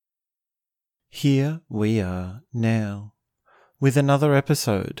Here we are now with another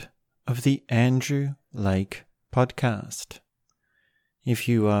episode of the Andrew Lake Podcast. If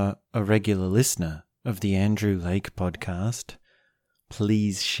you are a regular listener of the Andrew Lake Podcast,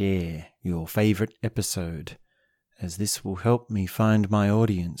 please share your favourite episode, as this will help me find my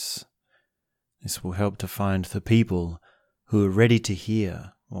audience. This will help to find the people who are ready to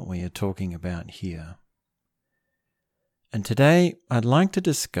hear what we are talking about here. And today I'd like to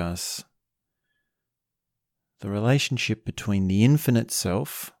discuss the relationship between the infinite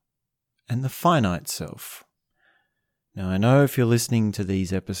self and the finite self. Now, I know if you're listening to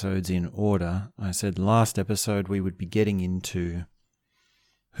these episodes in order, I said last episode we would be getting into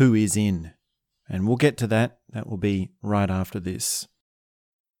who is in, and we'll get to that. That will be right after this.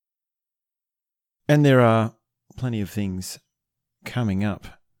 And there are plenty of things coming up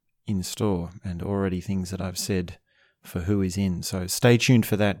in store, and already things that I've said for who is in, so stay tuned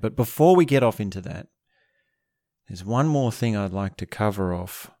for that. But before we get off into that, there's one more thing I'd like to cover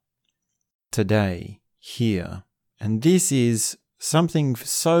off today, here, and this is something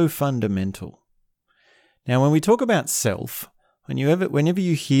so fundamental. Now, when we talk about self, whenever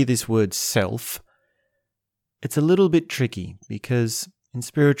you hear this word self, it's a little bit tricky, because in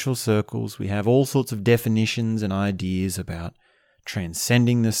spiritual circles we have all sorts of definitions and ideas about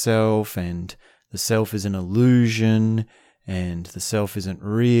transcending the self, and the self is an illusion, and the self isn't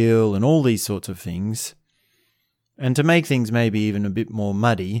real, and all these sorts of things. And to make things maybe even a bit more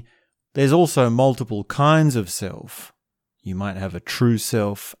muddy, there's also multiple kinds of self. You might have a true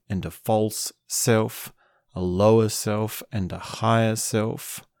self and a false self, a lower self and a higher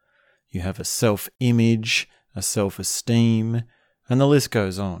self. You have a self-image, a self-esteem, and the list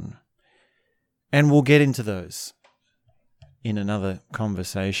goes on. And we'll get into those in another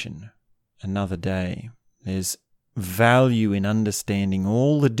conversation, another day. There's value in understanding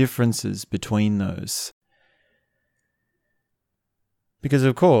all the differences between those. Because,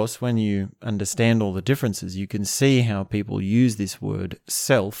 of course, when you understand all the differences, you can see how people use this word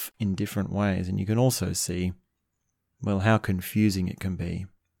self in different ways. And you can also see, well, how confusing it can be.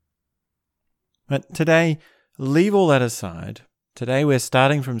 But today, leave all that aside. Today we're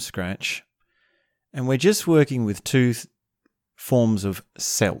starting from scratch, and we're just working with two forms of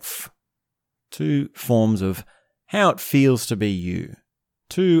self. Two forms of how it feels to be you.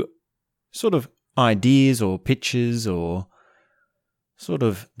 Two sort of ideas or pictures or sort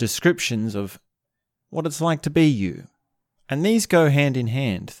of descriptions of what it's like to be you. And these go hand in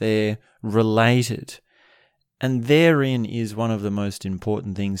hand. They're related. And therein is one of the most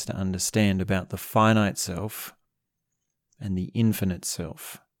important things to understand about the finite self and the infinite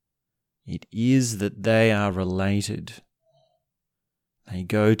self. It is that they are related. They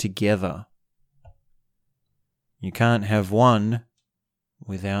go together. You can't have one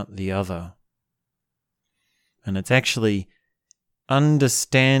without the other. And it's actually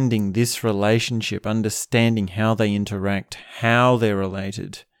understanding this relationship, understanding how they interact, how they're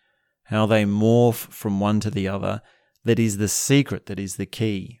related, how they morph from one to the other, that is the secret, that is the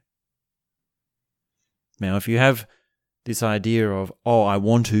key. Now, if you have this idea of, I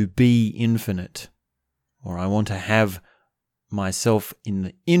want to be infinite, or I want to have myself in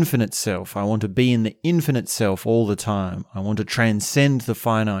the infinite self, I want to be in the infinite self all the time, I want to transcend the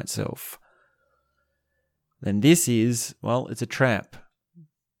finite self, then this is, it's a trap.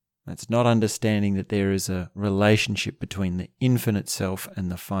 That's not understanding that there is a relationship between the infinite self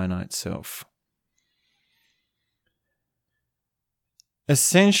and the finite self.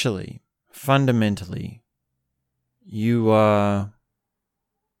 Essentially, fundamentally, you are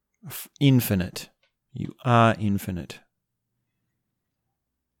infinite. You are infinite.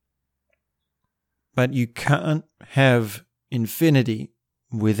 But you can't have infinity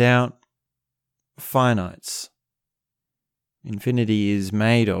without finites. Infinity is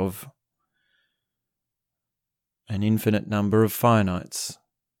made of an infinite number of finites.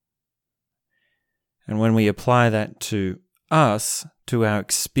 And when we apply that to us, to our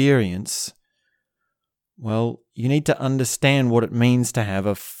experience, you need to understand what it means to have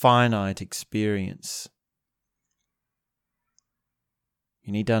a finite experience.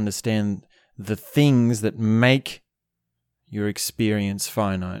 You need to understand the things that make your experience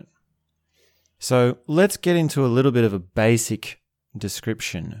finite. So let's get into a little bit of a basic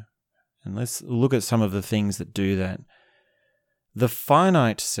description, and let's look at some of the things that do that. The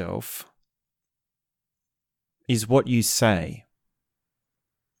finite self is what you say.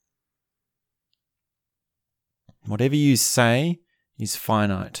 Whatever you say is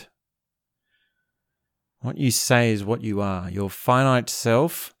finite. What you say is what you are. Your finite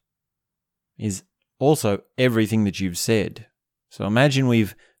self is also everything that you've said. So imagine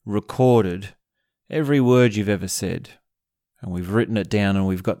we've recorded Every word you've ever said. And we've written it down and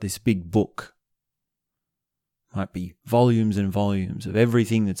we've got this big book. Might be volumes and volumes of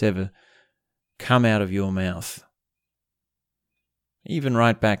everything that's ever come out of your mouth. Even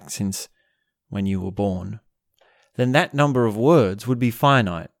right back since when you were born. Then that number of words would be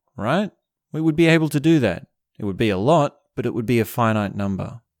finite, right? We would be able to do that. It would be a lot, but it would be a finite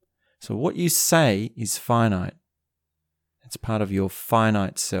number. So what you say is finite. It's part of your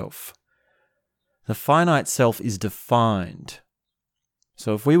finite self. The finite self is defined.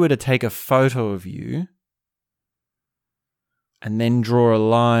 So if we were to take a photo of you and then draw a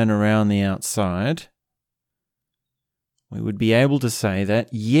line around the outside, we would be able to say that,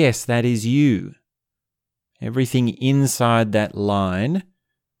 yes, that is you. Everything inside that line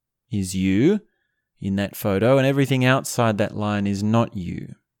is you in that photo, and everything outside that line is not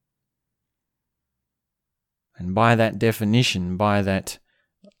you. And by that definition, by that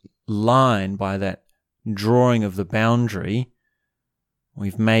line, by that drawing of the boundary,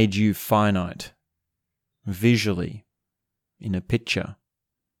 we've made you finite, visually, in a picture.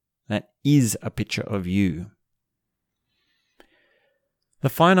 That is a picture of you. The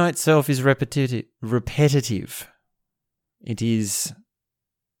finite self is repetitive. It is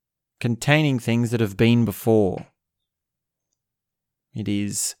containing things that have been before. It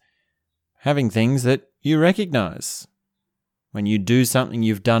is having things that you recognize. When you do something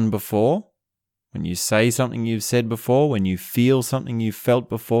you've done before, when you say something you've said before, when you feel something you've felt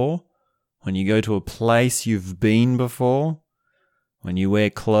before, when you go to a place you've been before, when you wear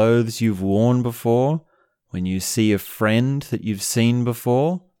clothes you've worn before, when you see a friend that you've seen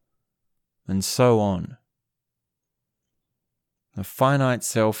before, and so on. The finite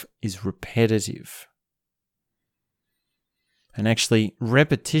self is repetitive. And actually,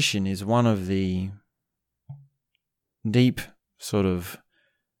 repetition is one of the deep sort of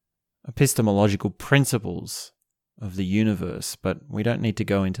epistemological principles of the universe, but we don't need to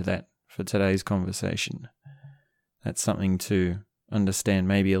go into that for today's conversation. That's something to understand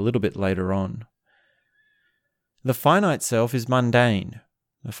maybe a little bit later on. The finite self is mundane.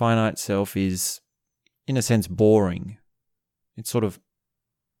 The finite self is, in a sense, boring. It's sort of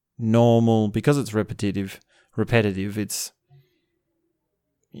normal because it's repetitive. It's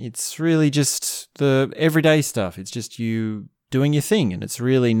really just the everyday stuff. It's just you doing your thing, and it's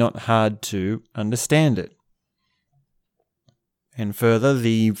really not hard to understand it. And further,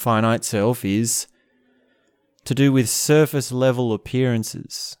 the finite self is to do with surface level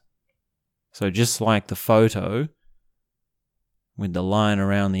appearances. So just like the photo with the line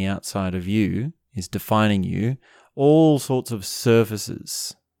around the outside of you is defining you, all sorts of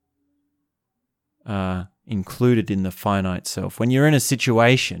surfaces are included in the finite self. When you're in a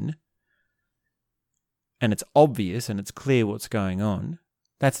situation and it's obvious and it's clear what's going on,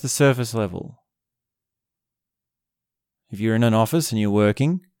 that's the surface level. If you're in an office and you're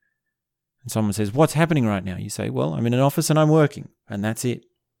working and someone says, "What's happening right now?" You say, "Well, I'm in an office and I'm working," and that's it.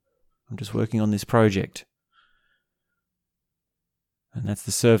 I'm just working on this project. And that's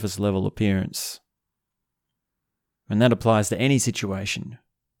the surface level appearance. And that applies to any situation.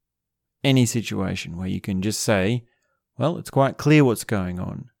 Any situation where you can just say, well, it's quite clear what's going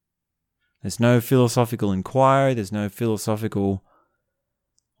on. There's no philosophical inquiry, there's no philosophical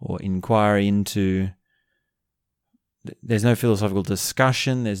or inquiry into, there's no philosophical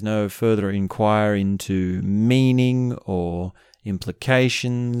discussion, there's no further inquiry into meaning or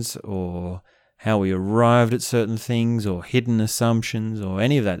implications or how we arrived at certain things or hidden assumptions or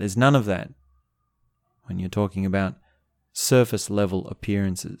any of that. There's none of that when you're talking about surface level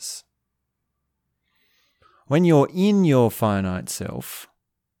appearances. When you're in your finite self,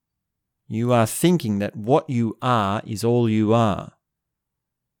 you are thinking that what you are is all you are.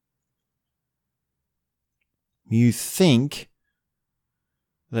 You think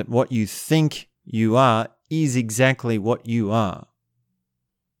that what you think you are is exactly what you are.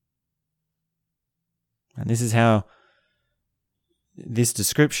 And this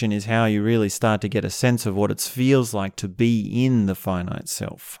description is how you really start to get a sense of what it feels like to be in the finite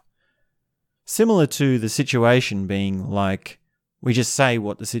self. Similar to the situation being like, we just say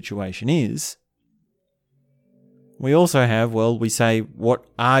what the situation is. We also have, we say, what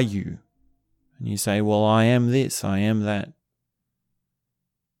are you? And you say, well, I am this, I am that.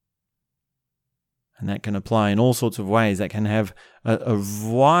 And that can apply in all sorts of ways. That can have a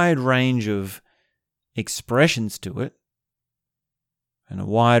wide range of expressions to it and a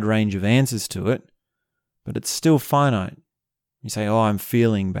wide range of answers to it, but it's still finite. You say, oh, I'm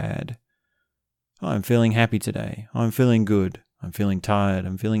feeling bad. Oh, I'm feeling happy today. Oh, I'm feeling good. I'm feeling tired.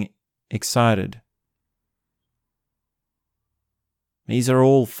 I'm feeling excited. These are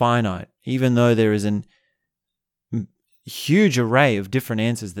all finite, even though there is a huge array of different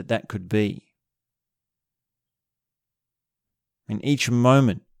answers that could be. In each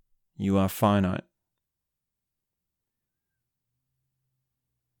moment, you are finite.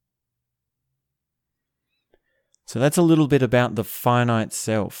 So that's a little bit about the finite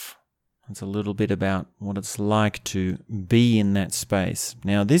self. It's a little bit about what it's like to be in that space.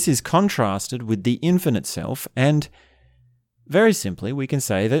 Now, this is contrasted with the infinite self, and very simply, we can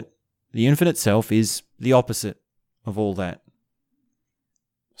say that the infinite self is the opposite of all that.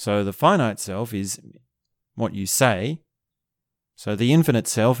 So the finite self is what you say, so the infinite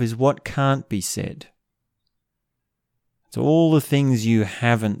self is what can't be said. It's all the things you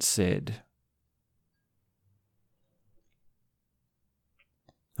haven't said.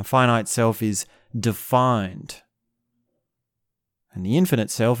 The finite self is defined, and the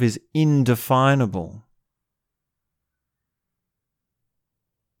infinite self is indefinable.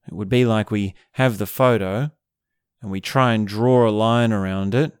 It would be like we have the photo and we try and draw a line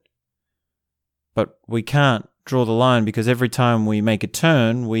around it, but we can't draw the line because every time we make a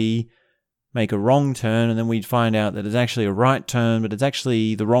turn, we make a wrong turn, and then we find out that it's actually a right turn, but it's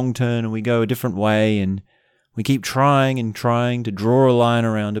actually the wrong turn, and we go a different way, and we keep trying and trying to draw a line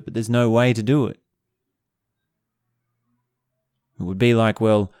around it, but there's no way to do it. It would be like,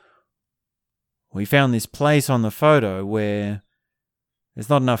 well, we found this place on the photo where there's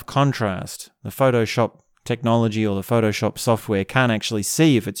not enough contrast. The Photoshop technology or the Photoshop software can't actually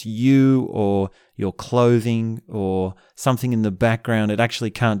see if it's you or your clothing or something in the background. It actually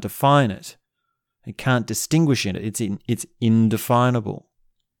can't define it. It can't distinguish it. It's indefinable.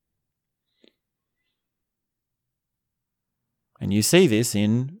 And you see this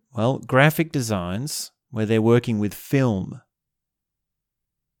in, well, graphic designs where they're working with film.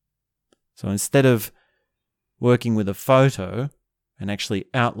 So instead of working with a photo and actually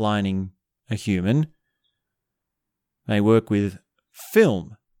outlining a human, they work with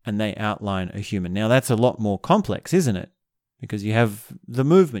film and they outline a human. Now that's a lot more complex, isn't it? Because you have the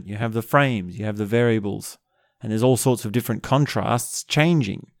movement, you have the frames, you have the variables, and there's all sorts of different contrasts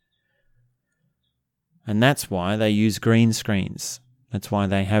changing. And that's why they use green screens. That's why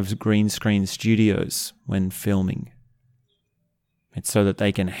they have green screen studios when filming. It's so that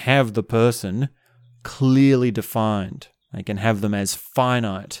they can have the person clearly defined. They can have them as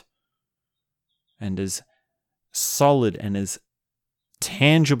finite and as solid and as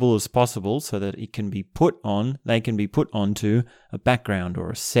tangible as possible so that it can be put on, they can be put onto a background or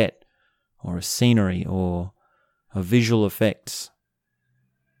a set or a scenery or a visual effects.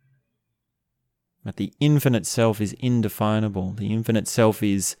 But the infinite self is indefinable. The infinite self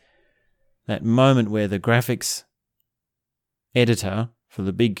is that moment where the graphics editor for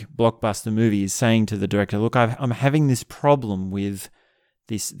the big blockbuster movie is saying to the director, look, I'm having this problem with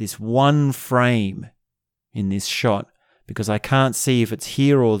this one frame in this shot because I can't see if it's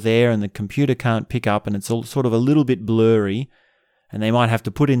here or there and the computer can't pick up and it's all sort of a little bit blurry and they might have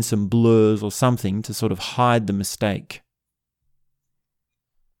to put in some blurs or something to sort of hide the mistake.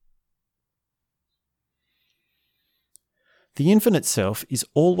 The infinite self is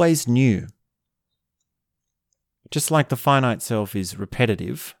always new. Just like the finite self is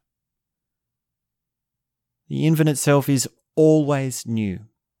repetitive, the infinite self is always new.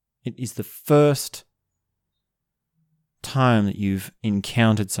 It is the first time that you've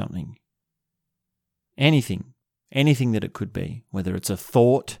encountered something. Anything that it could be, whether it's a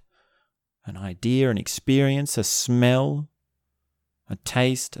thought, an idea, an experience, a smell, a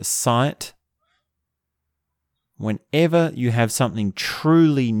taste, a sight. Whenever you have something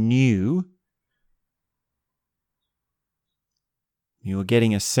truly new, you are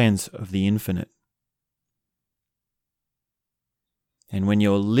getting a sense of the infinite. And when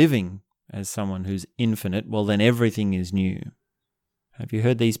you're living as someone who's infinite, well, then everything is new. Have you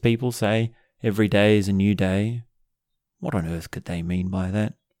heard these people say, every day is a new day? What on earth could they mean by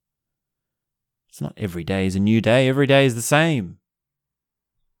that? It's not every day is a new day, every day is the same.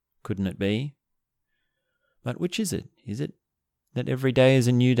 Couldn't it be? But which is it? Is it that every day is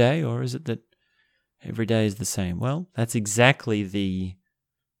a new day, or is it that every day is the same? Well, that's exactly the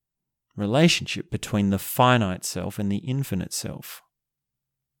relationship between the finite self and the infinite self.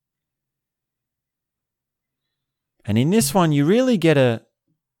 And in this one, you really get a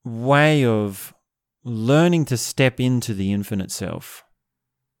way of learning to step into the infinite self.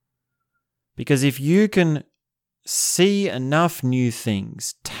 Because if you can see enough new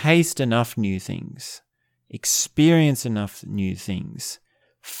things, taste enough new things, experience enough new things,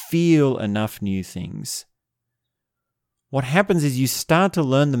 feel enough new things, what happens is you start to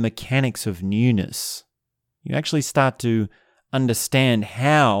learn the mechanics of newness. You actually start to understand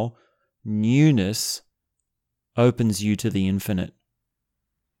how newness opens you to the infinite.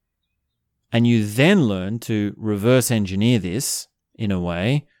 And you then learn to reverse engineer this in a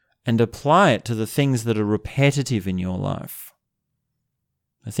way and apply it to the things that are repetitive in your life.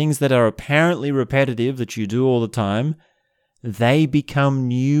 The things that are apparently repetitive that you do all the time, they become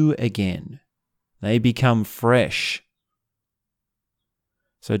new again. They become fresh.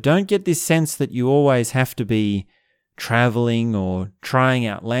 So don't get this sense that you always have to be traveling or trying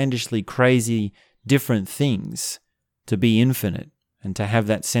outlandishly crazy different things to be infinite and to have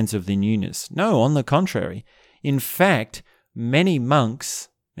that sense of the newness. No, on the contrary. In fact, many monks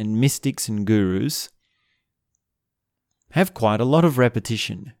and mystics and gurus have quite a lot of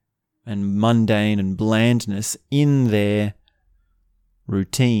repetition and mundane and blandness in their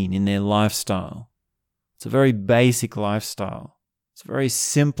routine, in their lifestyle. It's a very basic lifestyle. It's a very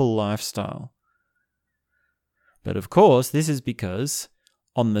simple lifestyle. But of course, this is because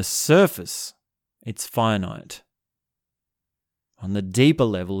on the surface, it's finite. On the deeper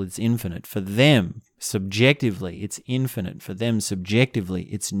level, it's infinite. For them, subjectively, it's infinite. For them, subjectively,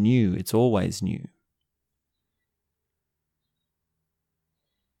 it's new. It's always new.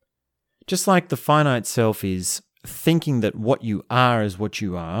 Just like the finite self is thinking that what you are is what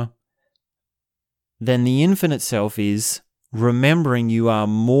you are, then the infinite self is remembering you are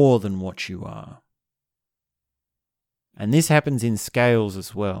more than what you are. And this happens in scales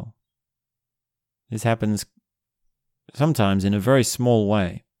as well. This happens sometimes in a very small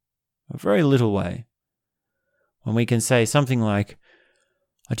way, a very little way. When we can say something like,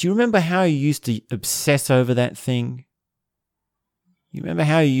 do you remember how you used to obsess over that thing? You remember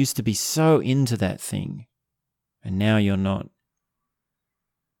how you used to be so into that thing, and now you're not?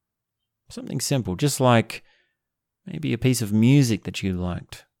 Something simple, just like maybe a piece of music that you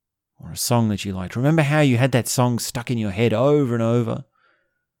liked, or a song that you liked. Remember how you had that song stuck in your head over and over?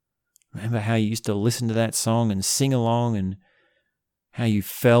 Remember how you used to listen to that song and sing along, and how you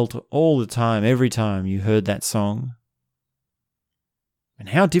felt all the time, every time you heard that song? And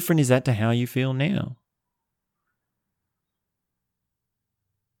how different is that to how you feel now?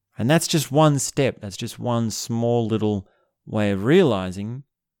 And that's just one step. That's just one small little way of realizing,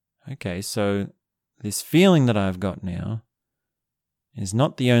 okay, so this feeling that I've got now is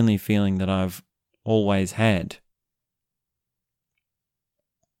not the only feeling that I've always had.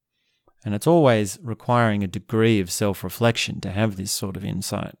 And it's always requiring a degree of self-reflection to have this sort of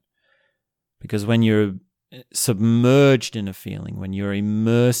insight. Because when you're submerged in a feeling, when you're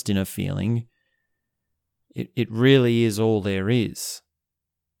immersed in a feeling, it really is all there is.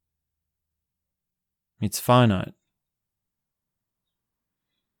 It's finite.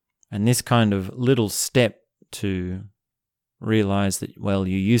 And this kind of little step to realize that, well,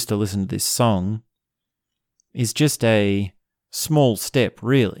 you used to listen to this song is just a small step,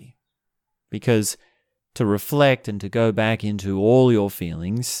 really. Because to reflect and to go back into all your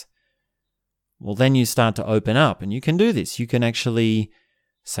feelings, well, then you start to open up, and you can do this. You can actually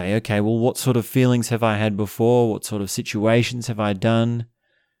say, okay, well, what sort of feelings have I had before? What sort of situations have I done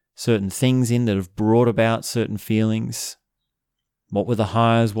certain things in that have brought about certain feelings? What were the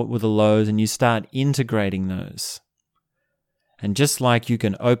highs? What were the lows? And you start integrating those. And just like you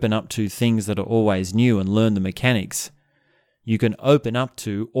can open up to things that are always new and learn the mechanics, you can open up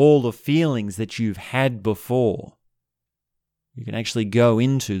to all the feelings that you've had before. You can actually go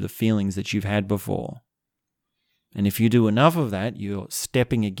into the feelings that you've had before. And if you do enough of that, you're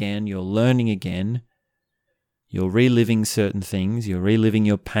stepping again, you're learning again, you're reliving certain things, you're reliving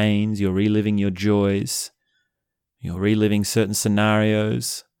your pains, you're reliving your joys, you're reliving certain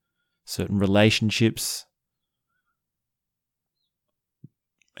scenarios, certain relationships,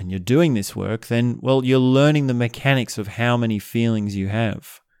 and you're doing this work, then, well, you're learning the mechanics of how many feelings you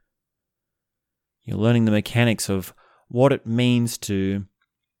have. You're learning the mechanics of what it means to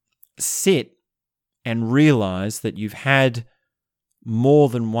sit and realize that you've had more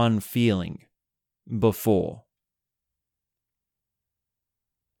than one feeling before.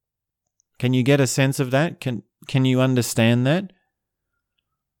 Can you get a sense of that? Can you understand that?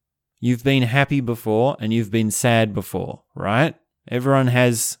 You've been happy before and you've been sad before, right? Everyone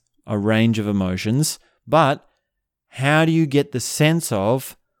has a range of emotions, but how do you get the sense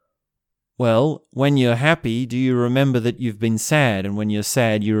of, well, when you're happy, do you remember that you've been sad? And when you're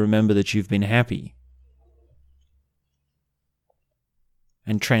sad, you remember that you've been happy?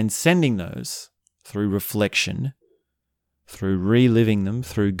 And transcending those through reflection, through reliving them,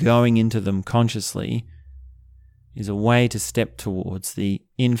 through going into them consciously, is a way to step towards the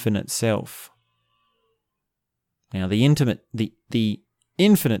infinite self. Now, the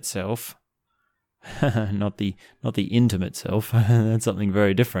infinite self not the intimate self. That's something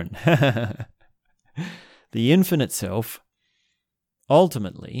very different. The infinite self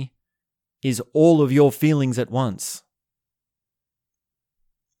ultimately is all of your feelings at once.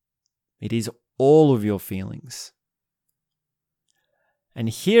 It is all of your feelings. And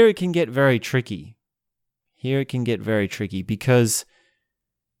here it can get very tricky. Because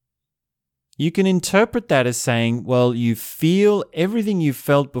you can interpret that as saying, well, you feel everything you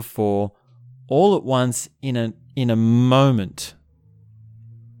felt before all at once in a moment.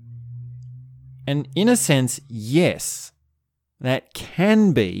 And in a sense, yes, that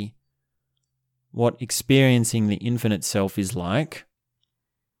can be what experiencing the infinite self is like,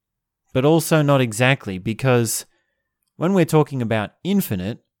 but also not exactly, because when we're talking about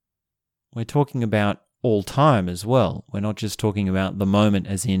infinite, we're talking about all time as well. We're not just talking about the moment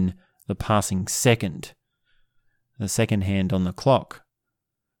as in the passing second, the second hand on the clock.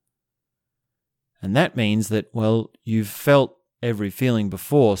 And that means that, well, you've felt every feeling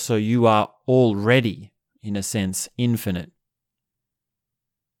before, so you are already, in a sense, infinite.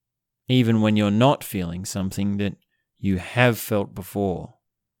 Even when you're not feeling something that you have felt before.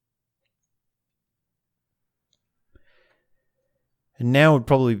 And now would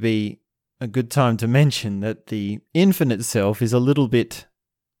probably be a good time to mention that the infinite self is a little bit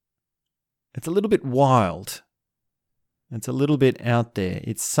wild. It's a little bit out there.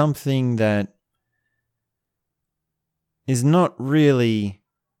 It's something that is not really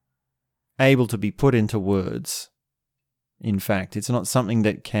able to be put into words. In fact, it's not something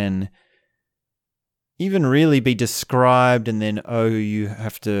that can even really be described and then, you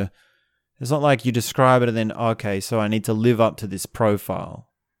have to... It's not like you describe it and then, okay, so I need to live up to this profile.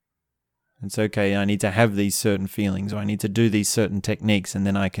 It's okay, I need to have these certain feelings, or I need to do these certain techniques, and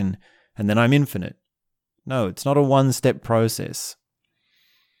then I'm infinite. No, it's not a one-step process.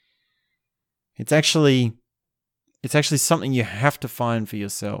 It's actually something you have to find for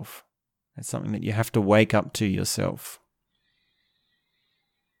yourself. It's something that you have to wake up to yourself.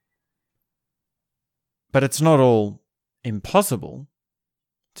 But it's not all impossible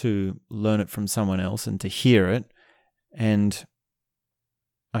to learn it from someone else and to hear it. And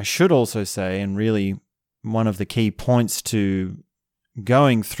I should also say, and really one of the key points to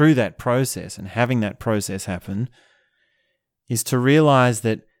going through that process and having that process happen is to realize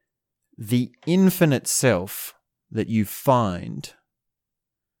that the infinite self that you find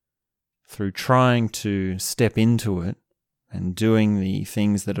through trying to step into it and doing the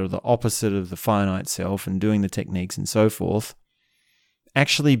things that are the opposite of the finite self and doing the techniques and so forth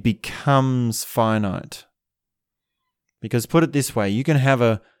actually becomes finite. Because put it this way, you can have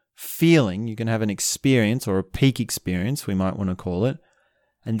a feeling, you can have an experience or a peak experience, we might want to call it,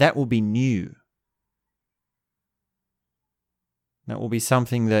 and that will be new. That will be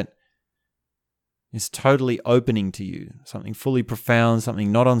something that is totally opening to you, something fully profound, something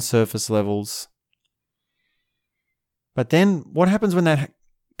not on surface levels. But then what happens when that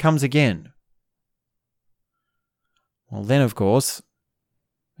comes again? Well, then, of course,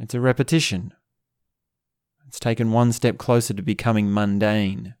 it's a repetition. It's taken one step closer to becoming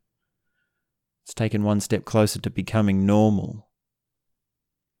mundane. It's taken one step closer to becoming normal.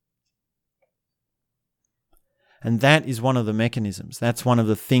 And that is one of the mechanisms. That's one of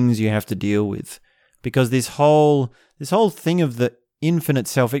the things you have to deal with. Because this whole thing of the infinite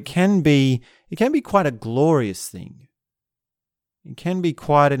self, it can be quite a glorious thing. It can be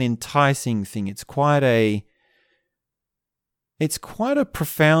quite an enticing thing. It's quite a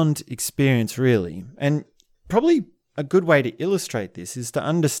profound experience, really. And probably a good way to illustrate this is to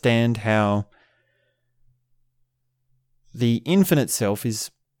understand how the infinite self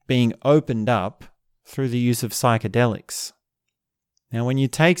is being opened up through the use of psychedelics. Now, when you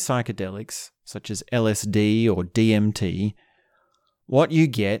take psychedelics, such as LSD or DMT, what you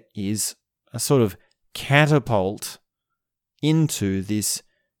get is a sort of catapult into this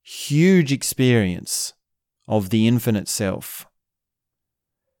huge experience of the infinite self.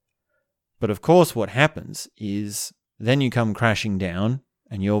 But of course, what happens is then you come crashing down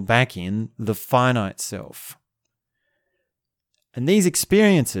and you're back in the finite self. And these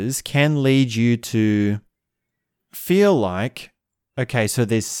experiences can lead you to feel like, okay, so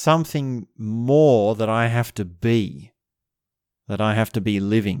there's something more that I have to be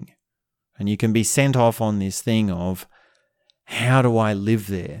living. And you can be sent off on this thing of, how do I live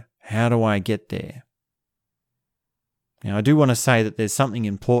there? How do I get there? Now, I do want to say that there's something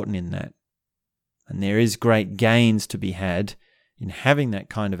important in that. And there is great gains to be had in having that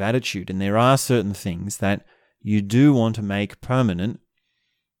kind of attitude. And there are certain things that you do want to make permanent,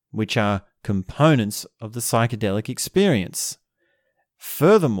 which are components of the psychedelic experience.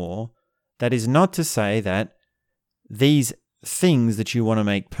 Furthermore, that is not to say that these things that you want to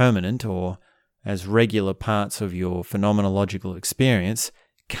make permanent or as regular parts of your phenomenological experience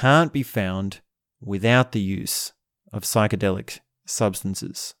can't be found without the use of psychedelic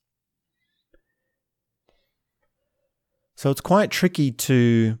substances. So it's quite tricky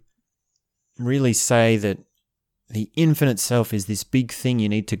to really say that the infinite self is this big thing you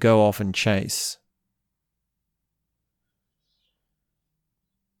need to go off and chase.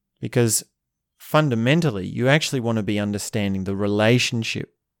 Because fundamentally, you actually want to be understanding the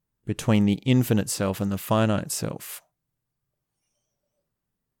relationship between the infinite self and the finite self.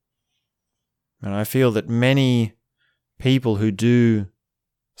 And I feel that many people who do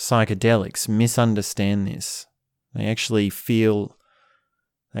psychedelics misunderstand this. They actually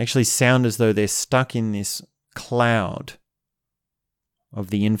sound as though they're stuck in this cloud of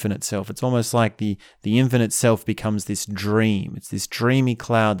the infinite self. It's almost like the infinite self becomes this dream. It's this dreamy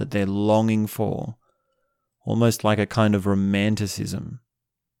cloud that they're longing for, almost like a kind of romanticism.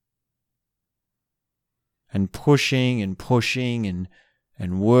 And pushing and pushing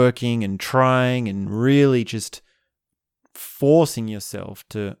and working and trying and really just forcing yourself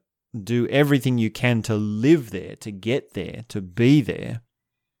to do everything you can to live there, to get there, to be there,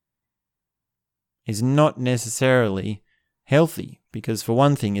 is not necessarily healthy, because for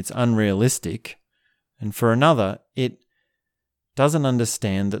one thing, it's unrealistic, and for another, it doesn't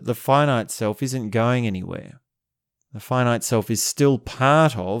understand that the finite self isn't going anywhere. The finite self is still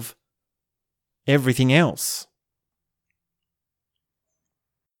part of everything else.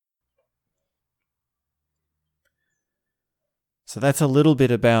 So that's a little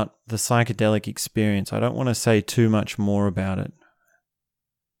bit about the psychedelic experience. I don't want to say too much more about it.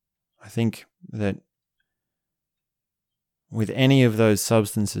 I think that with any of those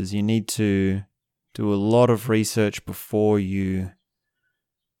substances, you need to do a lot of research before you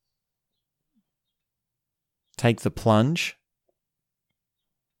take the plunge.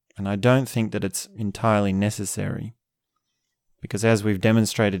 And I don't think that it's entirely necessary, because as we've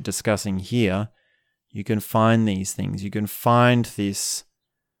demonstrated discussing here, you can find these things. You can find this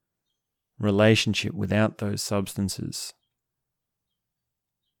relationship without those substances.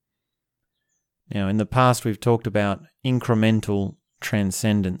 Now, in the past, we've talked about incremental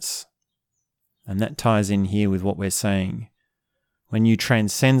transcendence, and that ties in here with what we're saying. When you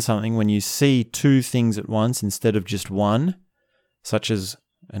transcend something, when you see two things at once instead of just one, such as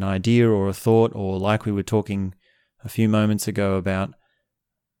an idea or a thought, or like we were talking a few moments ago about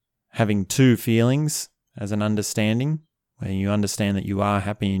having two feelings as an understanding, where you understand that you are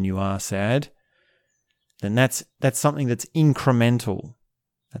happy and you are sad, then that's something that's incremental.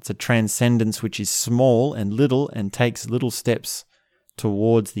 That's a transcendence which is small and little and takes little steps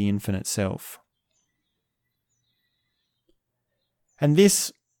towards the infinite self. And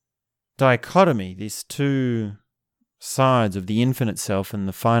this dichotomy, these two sides of the infinite self and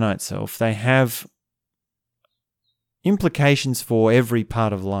the finite self, they have implications for every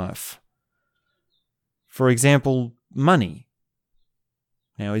part of life. For example, money.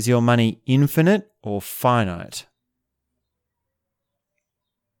 Now, is your money infinite or finite?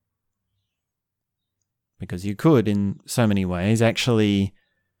 Because you could, in so many ways, actually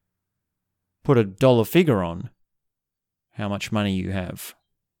put a dollar figure on how much money you have.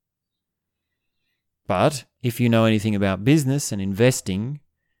 But if you know anything about business and investing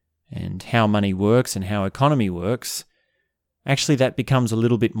and how money works and how economy works, actually that becomes a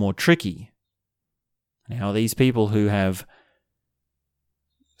little bit more tricky. Now, these people who have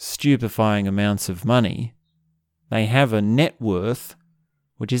stupefying amounts of money, they have a net worth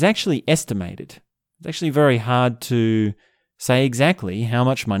which is actually estimated. It's actually very hard to say exactly how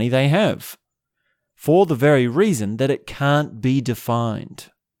much money they have, for the very reason that it can't be defined.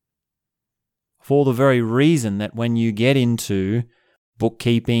 For the very reason that when you get into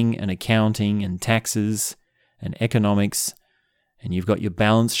bookkeeping and accounting and taxes and economics, and you've got your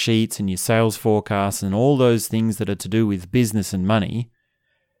balance sheets and your sales forecasts and all those things that are to do with business and money,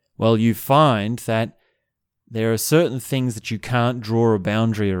 well, you find that there are certain things that you can't draw a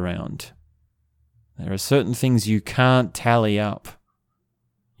boundary around. There are certain things you can't tally up.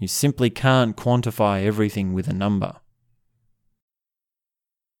 You simply can't quantify everything with a number.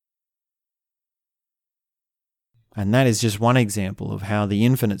 And that is just one example of how the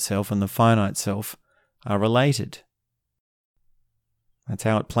infinite self and the finite self are related. That's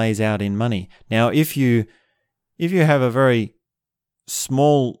how it plays out in money. Now, if you have a very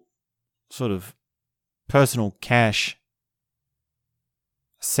small sort of personal cash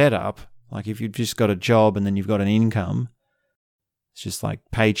setup, like if you've just got a job and then you've got an income, it's just like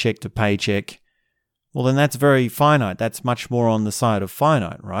paycheck to paycheck, well, then that's very finite. That's much more on the side of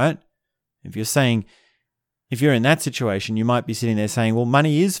finite, right? If you're in that situation, you might be sitting there saying, well,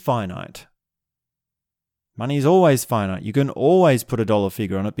 money is finite. Money is always finite. You can always put a dollar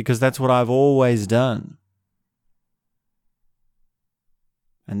figure on it because that's what I've always done.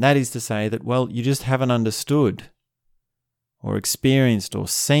 And that is to say that, well, you just haven't understood or experienced or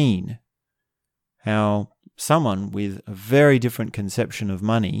seen how someone with a very different conception of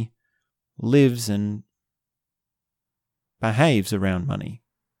money lives and behaves around money.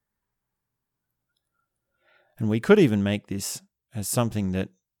 And we could even make this as something that,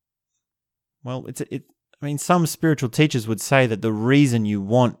 well, some spiritual teachers would say that the reason you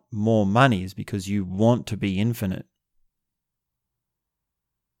want more money is because you want to be infinite.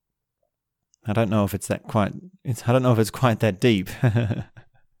 I don't know if it's quite that deep. I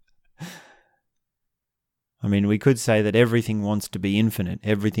mean, we could say that everything wants to be infinite.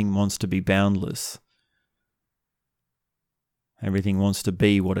 Everything wants to be boundless. Everything wants to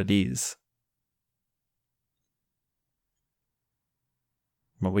be what it is.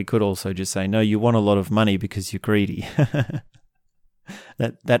 But we could also just say, no, you want a lot of money because you're greedy.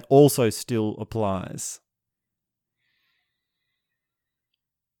 That also still applies.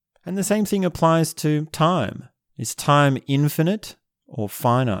 And the same thing applies to time. Is time infinite or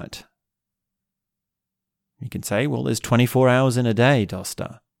finite? You can say, well, there's 24 hours in a day,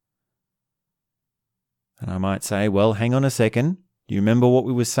 Dosta. And I might say, well, hang on a second. Do you remember what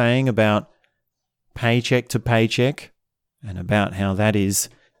we were saying about paycheck to paycheck and about how that is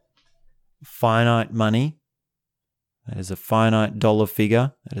finite money? That is a finite dollar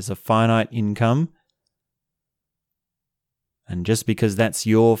figure. That is a finite income. And just because that's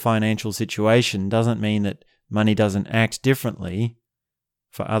your financial situation doesn't mean that money doesn't act differently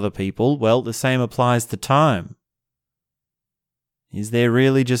for other people. Well, the same applies to time. Is there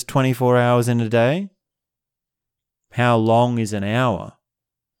really just 24 hours in a day? How long is an hour?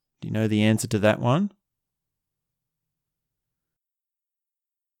 Do you know the answer to that one?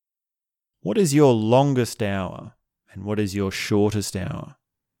 What is your longest hour and what is your shortest hour?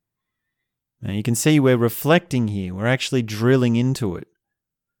 Now you can see we're reflecting here. We're actually drilling into it.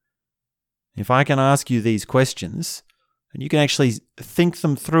 If I can ask you these questions, and you can actually think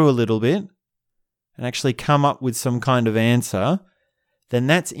them through a little bit and actually come up with some kind of answer, then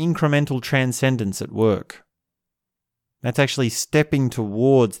that's incremental transcendence at work. That's actually stepping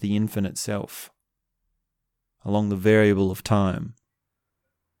towards the infinite self along the variable of time.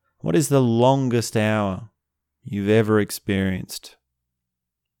 What is the longest hour you've ever experienced?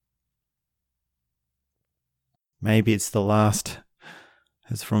 Maybe it's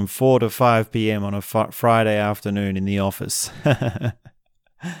it's from 4 to 5 p.m. on a Friday afternoon in the office.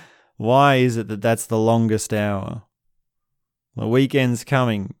 Why is it that that's the longest hour? The weekend's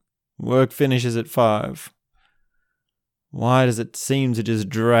coming. Work finishes at 5. Why does it seem to just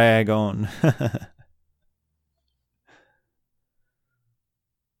drag on?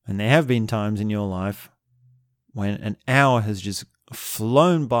 And there have been times in your life when an hour has just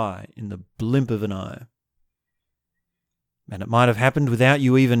flown by in the blink of an eye. And it might have happened without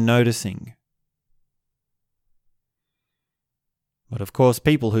you even noticing. But of course,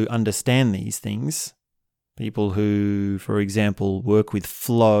 people who understand these things, people who, for example, work with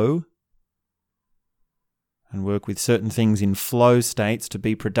flow and work with certain things in flow states to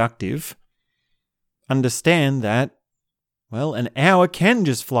be productive, understand that, well, an hour can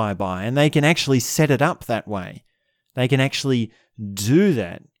just fly by and they can actually set it up that way. They can actually do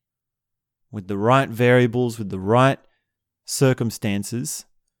that with the right variables, with the right circumstances,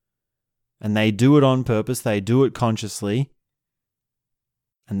 and they do it on purpose, they do it consciously,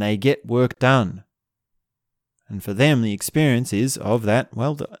 and they get work done. And for them, the experience is of that,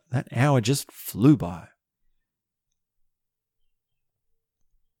 well, that hour just flew by.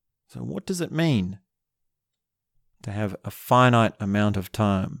 So what does it mean to have a finite amount of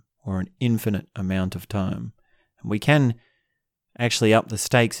time or an infinite amount of time? And we can actually up the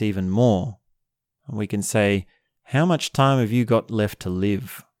stakes even more. And we can say, how much time have you got left to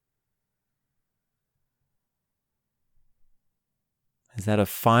live? Is that a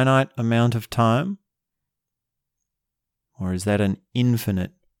finite amount of time? Or is that an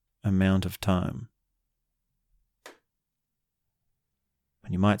infinite amount of time?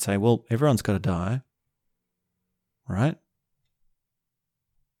 And you might say, well, everyone's got to die, right?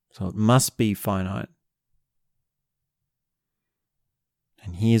 So it must be finite.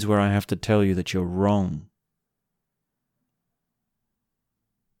 And here's where I have to tell you that you're wrong.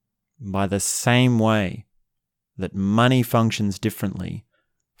 By the same way that money functions differently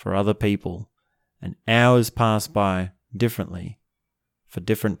for other people and hours pass by differently for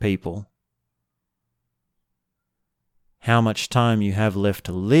different people, how much time you have left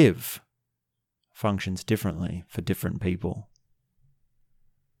to live functions differently for different people.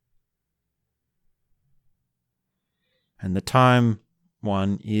 And the time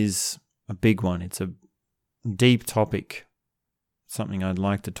one is a big one. It's a deep topic, something I'd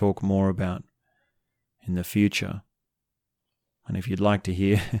like to talk more about in the future. And if you'd like to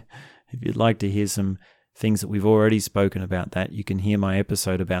hear some things that we've already spoken about that, you can hear my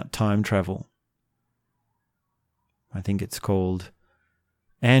episode about time travel. I think it's called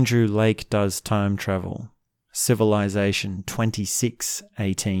Andrew Lake Does Time Travel, Civilization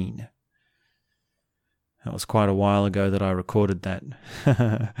 2618. That was quite a while ago that I recorded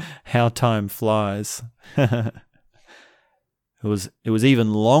that. How time flies. It was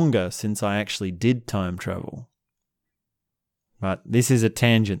even longer since I actually did time travel. But this is a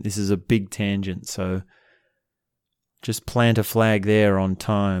tangent. This is a big tangent. So just plant a flag there on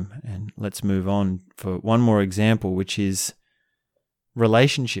time and let's move on for one more example, which is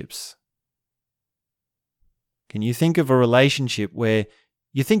relationships. Can you think of a relationship where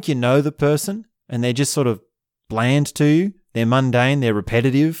you think you know the person and they're just sort of bland to you? They're mundane, they're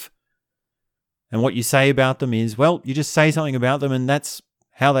repetitive. And what you say about them is, well, you just say something about them and that's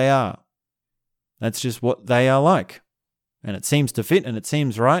how they are. That's just what they are like. And it seems to fit and it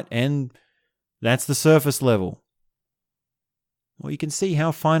seems right, and that's the surface level. Well, you can see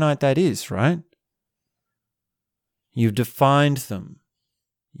how finite that is, right? You've defined them.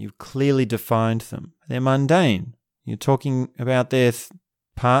 You've clearly defined them. They're mundane. You're talking about their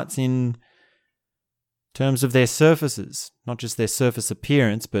parts in terms of their surfaces, not just their surface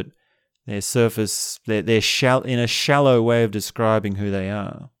appearance, but their surface, in a shallow way of describing who they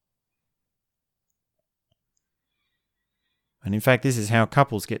are. And in fact, this is how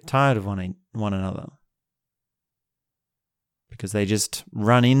couples get tired of one another. Because they just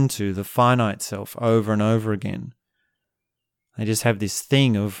run into the finite self over and over again. They just have this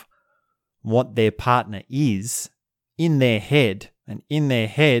thing of what their partner is in their head. And in their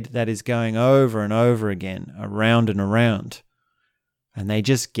head, that is going over and over again, around and around. And they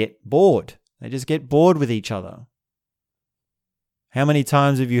just get bored. They just get bored with each other. How many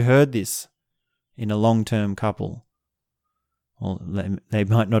times have you heard this in a long-term couple? Well, they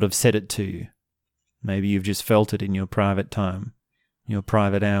might not have said it to you. Maybe you've just felt it in your private time, your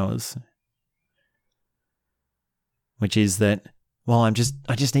private hours. Which is that, well, I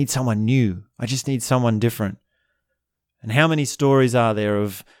just need someone new. I just need someone different. And how many stories are there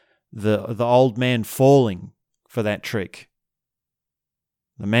of the old man falling for that trick?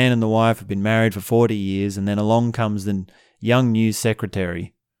 The man and the wife have been married for 40 years, and then along comes the young new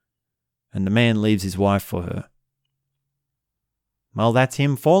secretary, and the man leaves his wife for her. Well, that's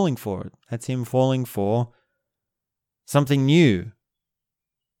him falling for it. That's him falling for something new.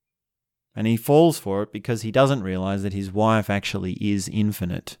 And he falls for it because he doesn't realize that his wife actually is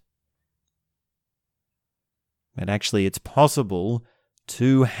infinite. That actually it's possible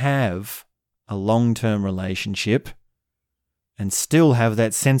to have a long-term relationship and still have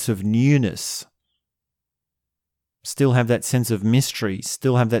that sense of newness, still have that sense of mystery,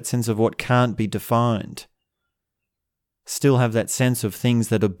 still have that sense of what can't be defined, still have that sense of things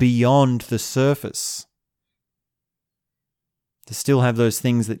that are beyond the surface, to still have those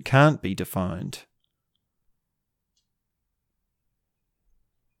things that can't be defined.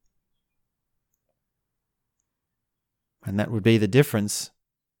 And that would be the difference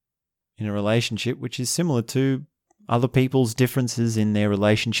in a relationship, which is similar to other people's differences in their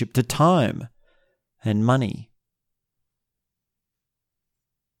relationship to time and money.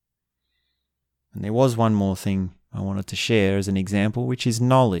 And there was one more thing I wanted to share as an example, which is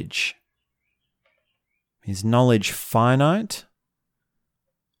knowledge. Is knowledge finite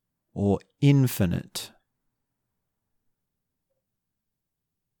or infinite?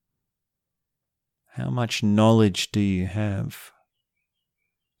 How much knowledge do you have?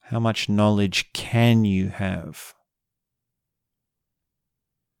 How much knowledge can you have?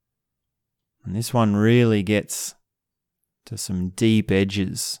 And this one really gets to some deep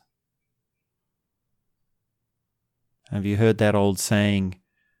edges. Have you heard that old saying,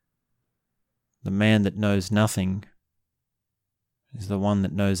 the man that knows nothing is the one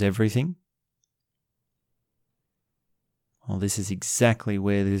that knows everything? Well, this is exactly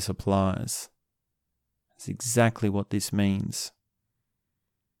where this applies. It's exactly what this means.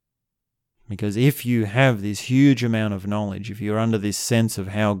 Because if you have this huge amount of knowledge, if you're under this sense of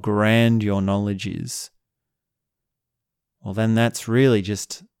how grand your knowledge is, well, then that's really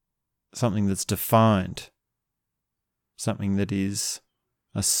just something that's defined, something that is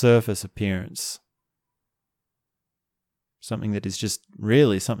a surface appearance, something that is just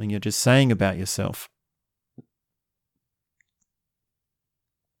really something you're just saying about yourself.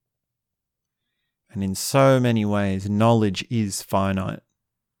 And in so many ways, knowledge is finite.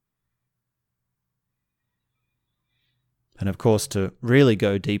 And of course, to really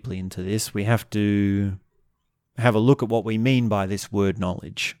go deeply into this, we have to have a look at what we mean by this word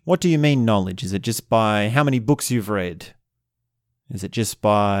knowledge. What do you mean knowledge? Is it just by how many books you've read? Is it just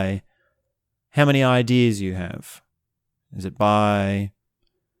by how many ideas you have? Is it by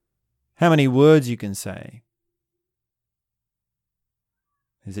how many words you can say?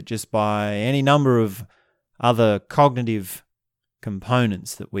 Is it just by any number of other cognitive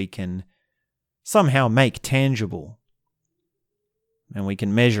components that we can somehow make tangible and we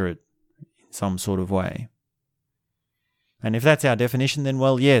can measure it in some sort of way? And if that's our definition, then,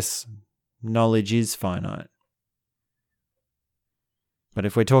 well, yes, knowledge is finite. But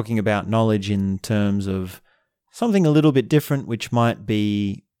if we're talking about knowledge in terms of something a little bit different, which might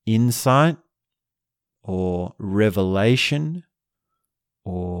be insight or revelation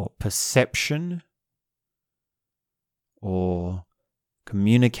or perception or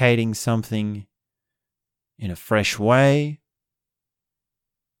communicating something in a fresh way,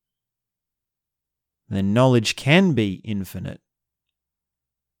 then knowledge can be infinite.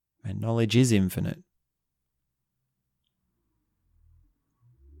 And knowledge is infinite.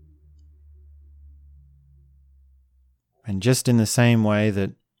 And just in the same way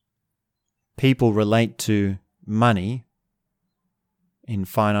that people relate to money in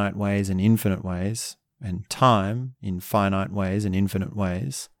finite ways and infinite ways, and time in finite ways and infinite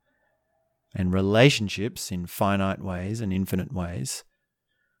ways, and relationships in finite ways and infinite ways,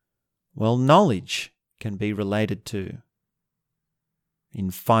 well, knowledge can be related to in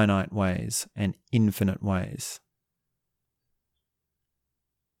finite ways and infinite ways.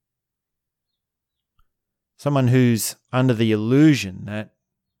 Someone who's under the illusion that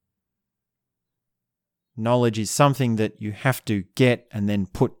knowledge is something that you have to get and then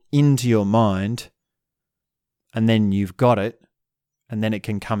put into your mind, and then you've got it, and then it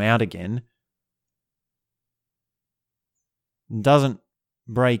can come out again, doesn't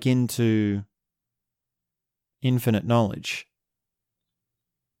break into infinite knowledge.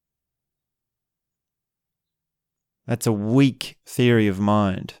 That's a weak theory of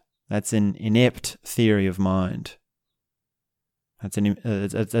mind. That's an inept theory of mind. That's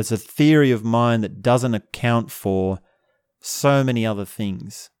a theory of mind that doesn't account for so many other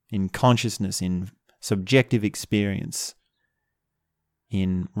things in consciousness, in subjective experience,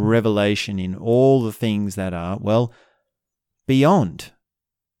 in revelation, in all the things that are, well, beyond.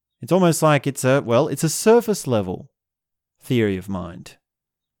 It's almost like it's a surface level theory of mind.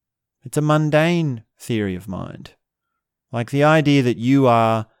 It's a mundane theory of mind. Like the idea that you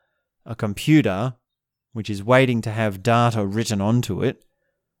are a computer which is waiting to have data written onto it,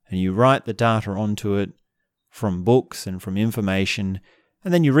 and you write the data onto it from books and from information,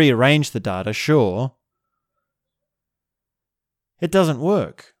 and then you rearrange the data, sure. It doesn't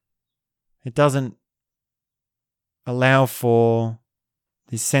work. It doesn't allow for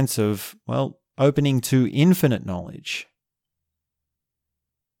this sense of, well, opening to infinite knowledge.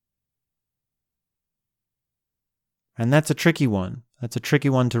 And that's a tricky one. That's a tricky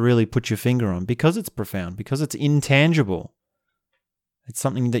one to really put your finger on because it's profound, because it's intangible. It's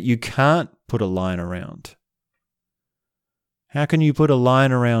something that you can't put a line around. How can you put a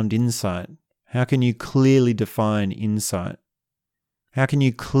line around insight? How can you clearly define insight? How can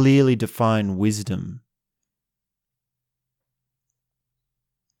you clearly define wisdom?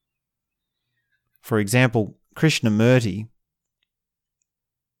 For example, Krishnamurti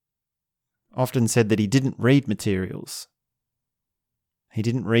often said that he didn't read materials. He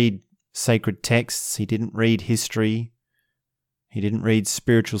didn't read sacred texts. He didn't read history. He didn't read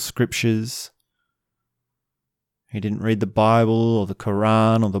spiritual scriptures. He didn't read the Bible or the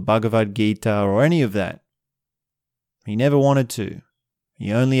Quran or the Bhagavad Gita or any of that. He never wanted to.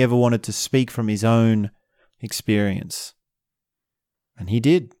 He only ever wanted to speak from his own experience. And he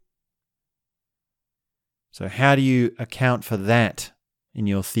did. So how do you account for that in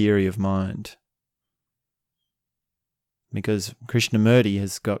your theory of mind? Because Krishnamurti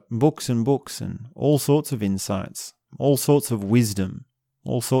has got books and books and all sorts of insights, all sorts of wisdom,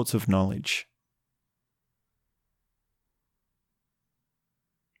 all sorts of knowledge.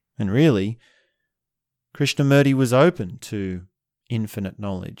 And really, Krishnamurti was open to infinite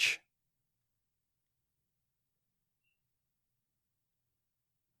knowledge.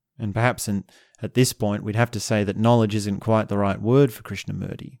 And perhaps at this point, we'd have to say that knowledge isn't quite the right word for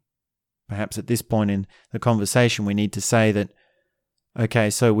Krishnamurti. Perhaps at this point in the conversation, we need to say that, okay,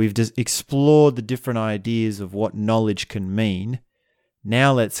 so we've just explored the different ideas of what knowledge can mean.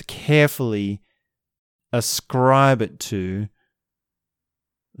 Now let's carefully ascribe it to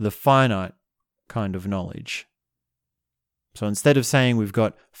the finite kind of knowledge. So instead of saying we've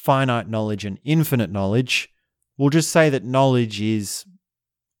got finite knowledge and infinite knowledge, we'll just say that knowledge is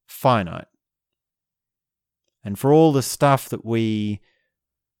finite. And for all the stuff that we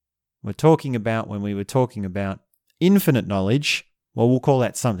were talking about when we were talking about infinite knowledge, well, we'll call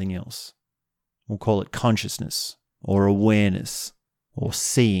that something else. We'll call it consciousness or awareness or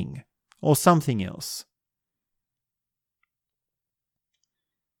seeing or something else.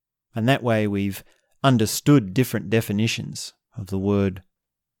 And that way we've understood different definitions of the word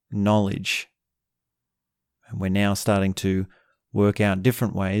knowledge. And we're now starting to work out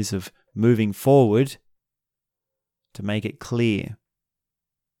different ways of moving forward to make it clear,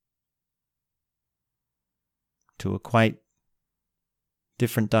 to equate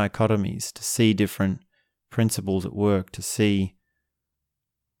different dichotomies, to see different principles at work, to see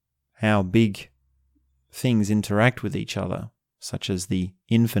how big things interact with each other, such as the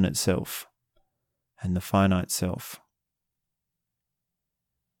infinite self and the finite self.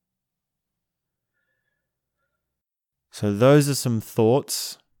 So those are some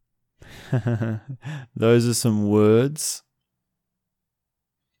thoughts. Those are some words.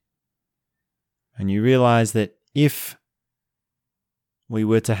 And you realize that if we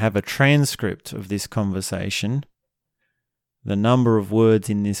were to have a transcript of this conversation, the number of words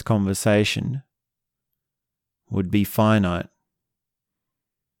in this conversation would be finite.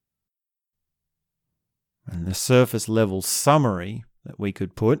 And the surface level summary that we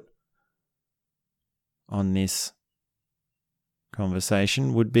could put on this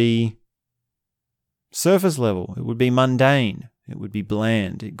conversation would be surface level. It would be mundane. It would be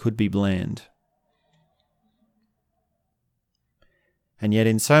bland. It could be bland. And yet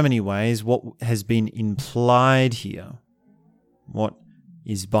in so many ways, what has been implied here, what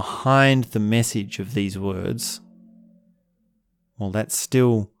is behind the message of these words, well, that's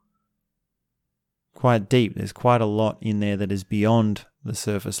still quite deep. There's quite a lot in there that is beyond the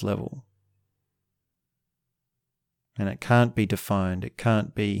surface level. And it can't be defined. It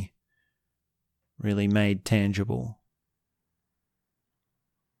can't be really made tangible.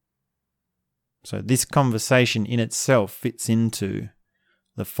 So this conversation in itself fits into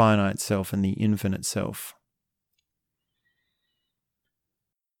the finite self and the infinite self.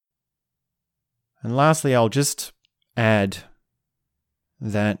 And lastly, I'll just add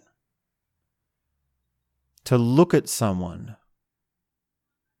that to look at someone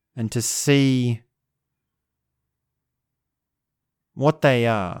and to see what they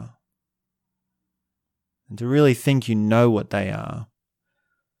are, and to really think you know what they are,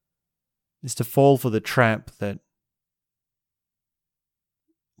 is to fall for the trap that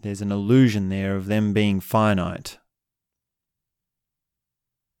there's an illusion there of them being finite.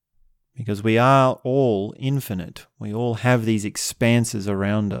 Because we are all infinite. We all have these expanses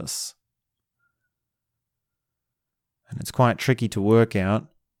around us. And it's quite tricky to work out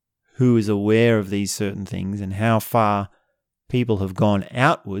who is aware of these certain things and how far people have gone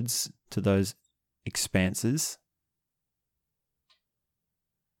outwards to those expanses.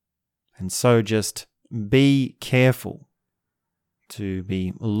 And so just be careful to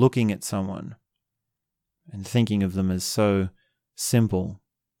be looking at someone and thinking of them as so simple.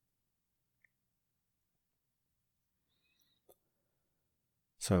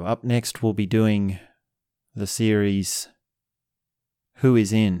 So up next we'll be doing the series Who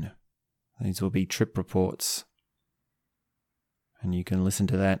is In. These will be trip reports. And you can listen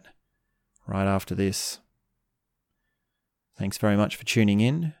to that right after this. Thanks very much for tuning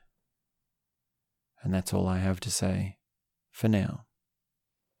in. And that's all I have to say for now.